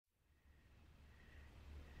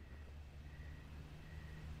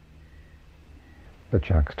the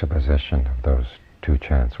juxtaposition of those two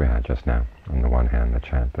chants we had just now. On the one hand, the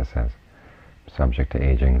chant that says, subject to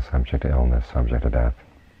aging, subject to illness, subject to death,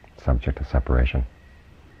 subject to separation.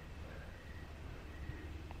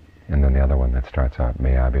 And then the other one that starts out,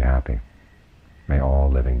 may I be happy. May all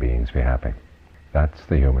living beings be happy. That's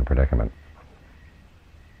the human predicament.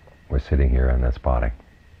 We're sitting here in this body.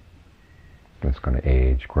 It's going to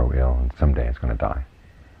age, grow ill, and someday it's going to die.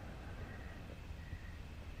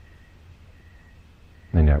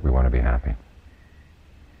 And yet we want to be happy.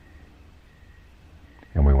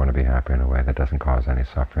 And we want to be happy in a way that doesn't cause any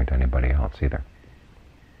suffering to anybody else either.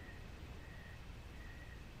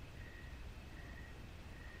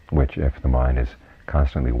 Which, if the mind is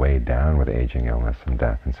constantly weighed down with aging, illness, and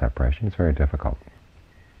death and separation, it's very difficult.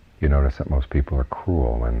 You notice that most people are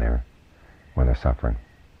cruel when they're suffering.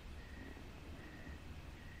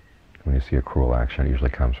 When you see a cruel action, it usually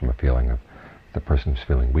comes from a feeling of the person's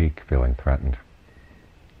feeling weak, feeling threatened,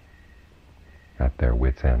 at their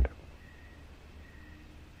wit's end.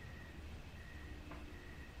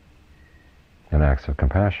 And acts of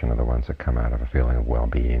compassion are the ones that come out of a feeling of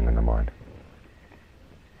well-being in the mind.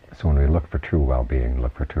 So when we look for true well-being,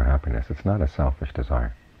 look for true happiness, it's not a selfish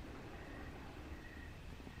desire.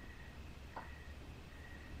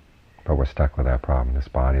 But we're stuck with that problem. This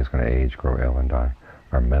body is going to age, grow ill, and die.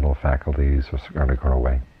 Our mental faculties are going to go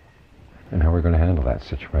away. And how are we going to handle that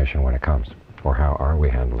situation when it comes? Or how are we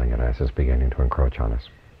handling it as it's beginning to encroach on us?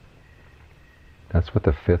 That's what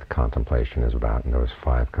the fifth contemplation is about in those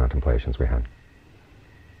 5 contemplations we had.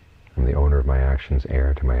 I'm the owner of my actions,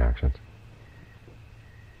 heir to my actions.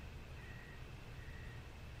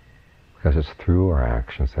 Because it's through our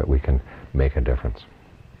actions that we can make a difference.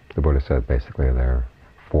 The Buddha said basically there are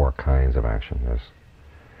 4 kinds of action. There's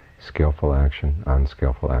skillful action,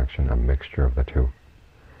 unskillful action, a mixture of the two.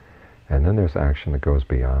 And then there's action that goes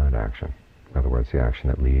beyond action. In other words, the action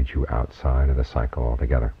that leads you outside of the cycle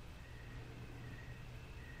altogether.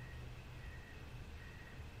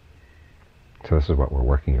 So this is what we're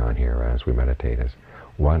working on here as we meditate, is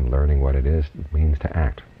 1, learning what it means to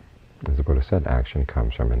act. As the Buddha said, action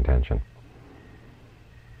comes from intention.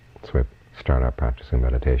 So we start out practicing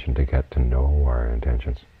meditation to get to know our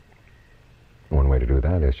intentions. One way to do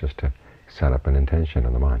that is just to set up an intention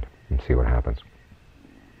in the mind and see what happens.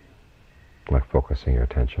 Like focusing your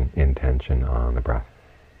intention on the breath.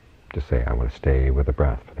 Just say, I want to stay with the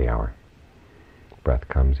breath for the hour. Breath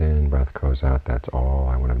comes in, breath goes out, that's all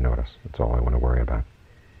I want to notice. That's all I want to worry about.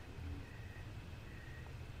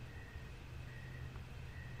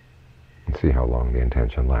 And see how long the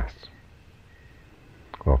intention lasts.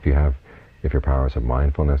 Well, if your powers of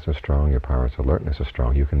mindfulness are strong, your powers of alertness are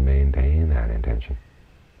strong, you can maintain that intention.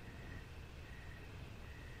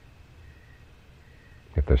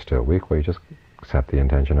 If they're still weak, well, you just set the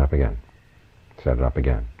intention up again. Set it up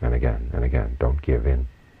again, and again, and again. Don't give in.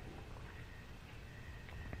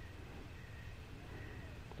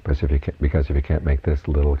 Because if you can't make this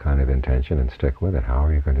little kind of intention and stick with it, how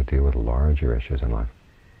are you going to deal with larger issues in life?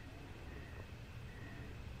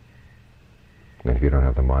 And if you don't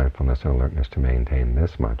have the mindfulness and alertness to maintain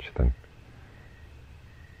this much, then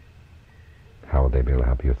how will they be able to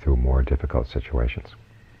help you through more difficult situations?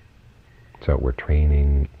 So we're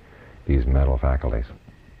training these mental faculties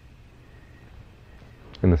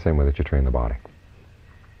in the same way that you train the body.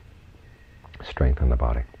 Strengthen the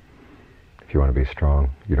body. If you want to be strong,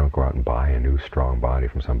 you don't go out and buy a new strong body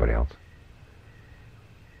from somebody else.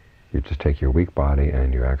 You just take your weak body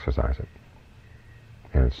and you exercise it.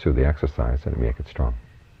 And it's through the exercise that you make it strong.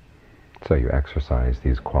 So you exercise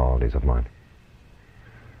these qualities of mind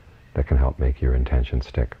that can help make your intention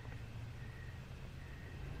stick.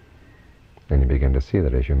 And you begin to see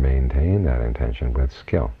that as you maintain that intention with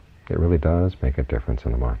skill, it really does make a difference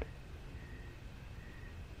in the mind.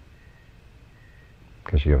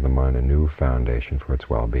 Because you give the mind a new foundation for its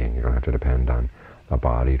well-being. You don't have to depend on a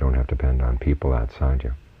body, you don't have to depend on people outside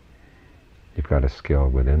you. You've got a skill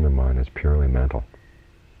within the mind that's purely mental.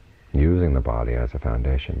 Using the body as a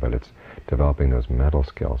foundation, but it's developing those mental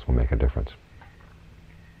skills will make a difference.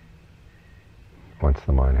 Once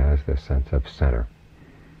the mind has this sense of center,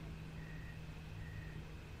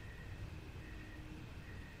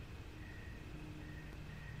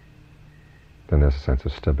 then there's a sense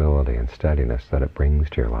of stability and steadiness that it brings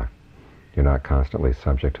to your life. You're not constantly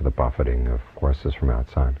subject to the buffeting of forces from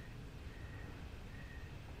outside.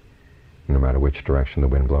 No matter which direction the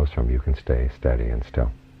wind blows from, you can stay steady and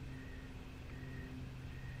still.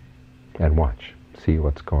 And watch. See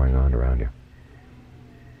what's going on around you.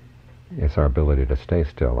 It's our ability to stay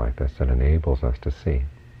still like this that enables us to see.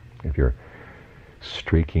 If you're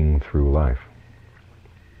streaking through life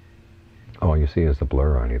all you see is the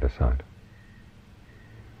blur on either side.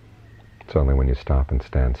 It's only when you stop and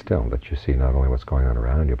stand still that you see not only what's going on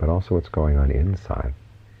around you, but also what's going on inside.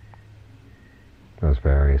 Those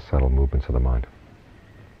very subtle movements of the mind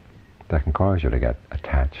that can cause you to get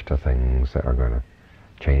attached to things that are going to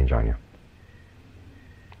change on you.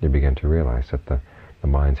 You begin to realize that the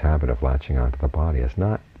mind's habit of latching onto the body is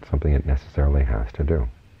not something it necessarily has to do.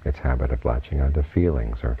 Its habit of latching onto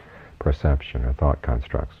feelings or perception or thought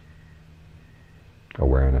constructs,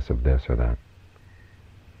 awareness of this or that.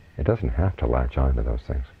 It doesn't have to latch on to those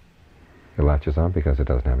things. It latches on because it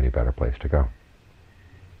doesn't have any better place to go.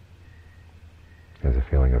 There's a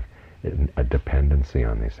feeling of a dependency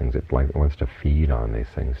on these things. It wants to feed on these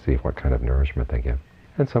things, see what kind of nourishment they give.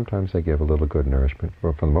 And sometimes they give a little good nourishment,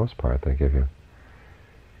 but for the most part they give you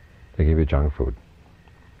junk food.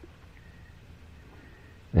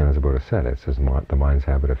 And as the Buddha said, it says the mind's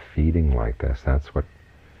habit of feeding like this, that's what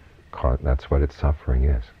its suffering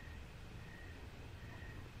is.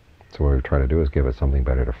 So what we try to do is give it something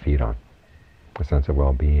better to feed on, a sense of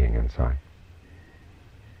well-being inside.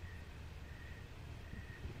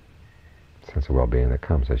 A sense of well-being that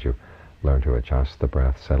comes as you learn to adjust the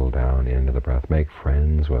breath, settle down into the breath, make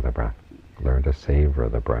friends with the breath, learn to savor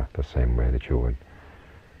the breath the same way that you would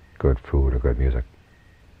good food or good music.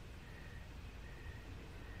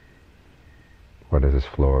 What does this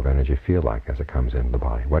flow of energy feel like as it comes into the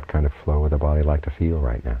body? What kind of flow would the body like to feel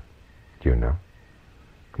right now? Do you know?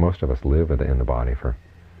 Most of us live in the body for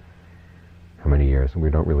how many years, and we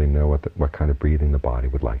don't really know what kind of breathing the body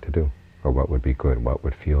would like to do, or what would be good, what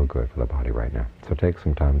would feel good for the body right now. So take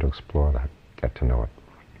some time to explore that, get to know it.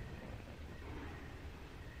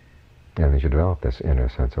 And as you develop this inner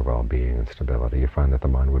sense of well-being and stability, you find that the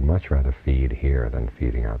mind would much rather feed here than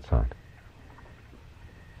feeding outside.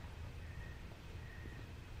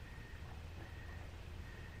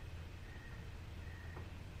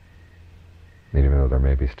 And even though there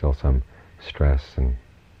may be still some stress and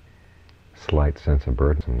slight sense of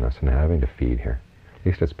burdensomeness in having to feed here, at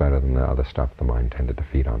least it's better than the other stuff the mind tended to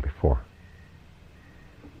feed on before.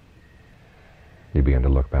 You begin to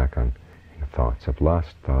look back on thoughts of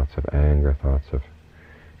lust, thoughts of anger, thoughts of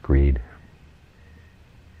greed.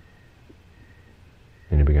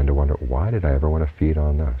 And you begin to wonder, why did I ever want to feed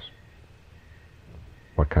on those?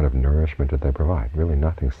 What kind of nourishment did they provide? Really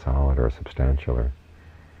nothing solid or substantial or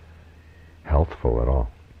healthful at all.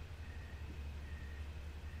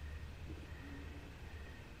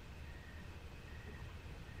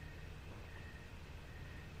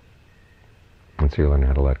 And so you learn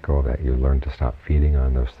how to let go of that. You learn to stop feeding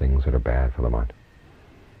on those things that are bad for the mind.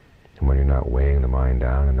 And when you're not weighing the mind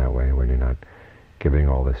down in that way, when you're not giving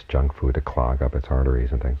all this junk food to clog up its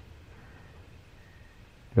arteries and things,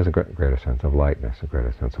 there's a greater sense of lightness, a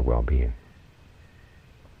greater sense of well-being.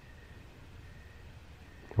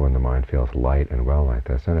 When the mind feels light and well like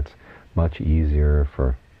this, then it's much easier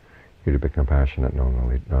for you to be compassionate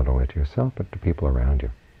not only to yourself, but to people around you.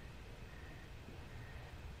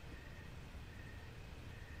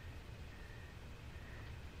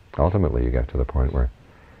 Ultimately, you get to the point where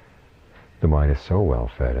the mind is so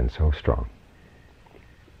well fed and so strong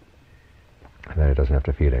that it doesn't have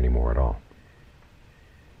to feed anymore at all.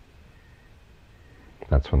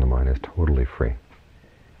 That's when the mind is totally free.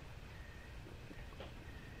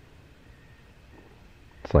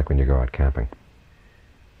 It's like when you go out camping.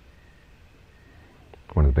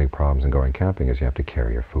 One of the big problems in going camping is you have to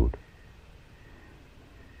carry your food.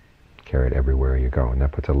 Carry it everywhere you go, and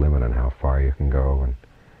that puts a limit on how far you can go and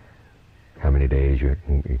how many days you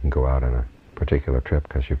can go out on a particular trip,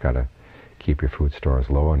 because you've got to keep your food stores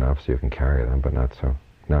low enough so you can carry them, but not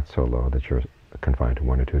so low that you're confined to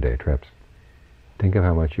 1 or 2 day trips. Think of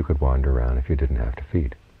how much you could wander around if you didn't have to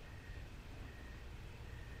feed.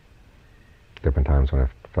 There have been times when I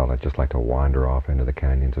felt I'd just like to wander off into the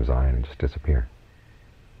canyons of Zion and just disappear.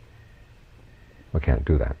 We can't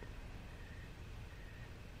do that,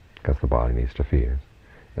 because the body needs to feed.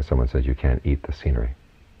 As someone says, you can't eat the scenery.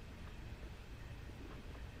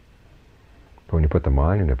 But when you put the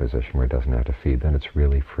mind in a position where it doesn't have to feed, then it's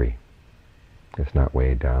really free. It's not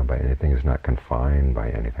weighed down by anything. It's not confined by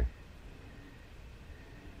anything.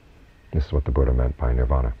 This is what the Buddha meant by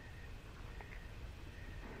nirvana.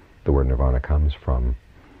 The word nirvana comes from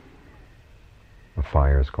the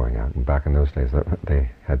fires going out. And back in those days,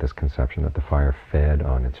 they had this conception that the fire fed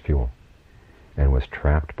on its fuel and was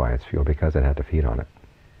trapped by its fuel because it had to feed on it.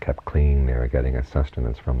 Kept clinging there, getting its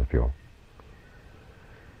sustenance from the fuel.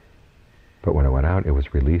 But when it went out, it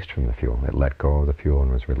was released from the fuel. It let go of the fuel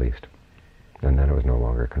and was released. And then it was no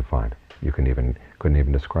longer confined. You couldn't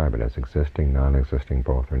even describe it as existing, non-existing,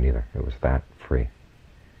 both, or neither. It was that free.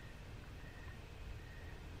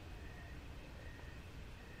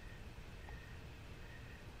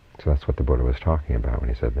 So that's what the Buddha was talking about when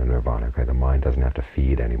he said the nirvana. Okay, the mind doesn't have to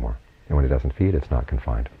feed anymore. And when it doesn't feed, it's not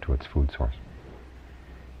confined to its food source.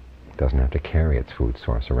 It doesn't have to carry its food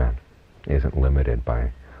source around. It isn't limited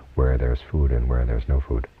by where there's food and where there's no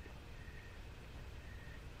food.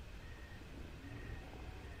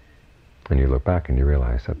 And you look back and you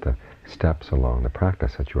realize that the steps along the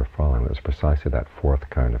practice that you were following was precisely that fourth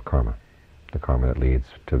kind of karma, the karma that leads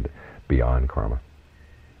to beyond karma,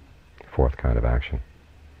 fourth kind of action.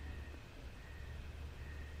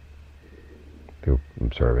 Through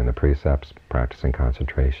observing the precepts, practicing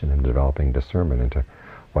concentration, and developing discernment into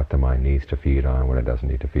what the mind needs to feed on, what it doesn't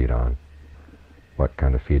need to feed on, what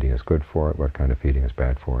kind of feeding is good for it, what kind of feeding is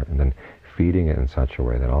bad for it, and then feeding it in such a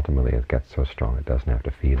way that ultimately it gets so strong it doesn't have to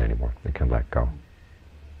feed anymore. It can let go.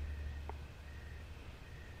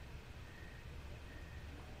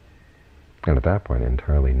 And at that point,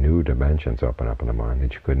 entirely new dimensions open up in the mind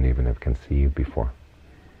that you couldn't even have conceived before.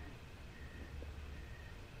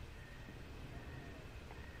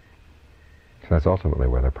 So that's ultimately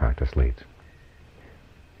where the practice leads.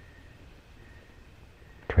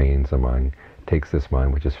 Trains the mind, takes this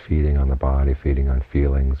mind which is feeding on the body, feeding on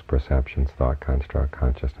feelings, perceptions, thought construct,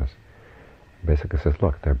 consciousness. Basically says,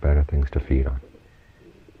 look, there are better things to feed on.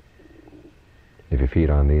 If you feed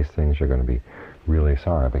on these things, you're going to be really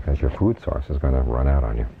sorry because your food source is going to run out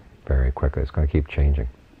on you very quickly. It's going to keep changing.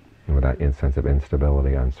 And with that sense of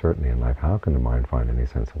instability, uncertainty in life, how can the mind find any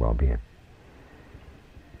sense of well-being?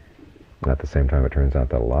 And at the same time, it turns out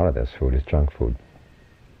that a lot of this food is junk food.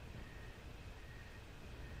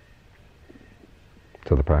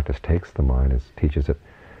 So the practice takes the mind and teaches it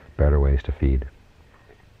better ways to feed.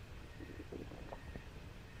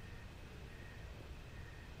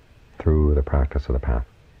 Through the practice of the path.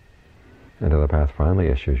 Until the path finally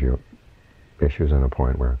issues in a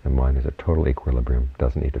point where the mind is at total equilibrium,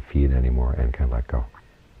 doesn't need to feed anymore, and can let go.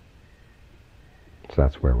 So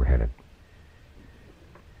that's where we're headed.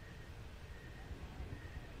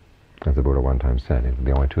 As the Buddha one time said,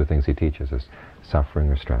 the only two things he teaches is suffering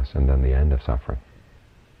or stress, and then the end of suffering.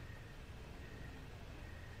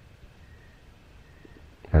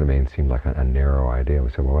 And it may seem like a narrow idea. We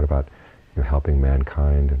said, well, what about helping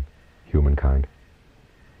mankind and humankind?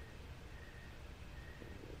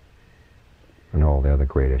 And all the other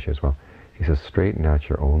great issues. Well, he says, straighten out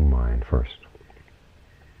your own mind first.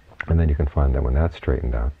 And then you can find that when that's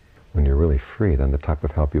straightened out, when you're really free, then the type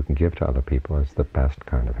of help you can give to other people is the best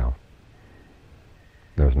kind of help.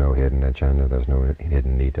 There's no hidden agenda, there's no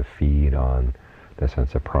hidden need to feed on the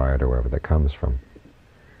sense of pride or wherever that comes from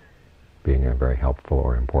being a very helpful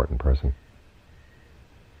or important person,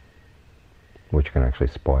 which can actually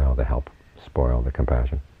spoil the help, spoil the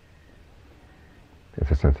compassion.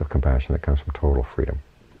 It's a sense of compassion that comes from total freedom,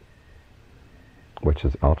 which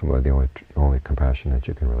is ultimately the only compassion that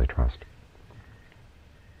you can really trust.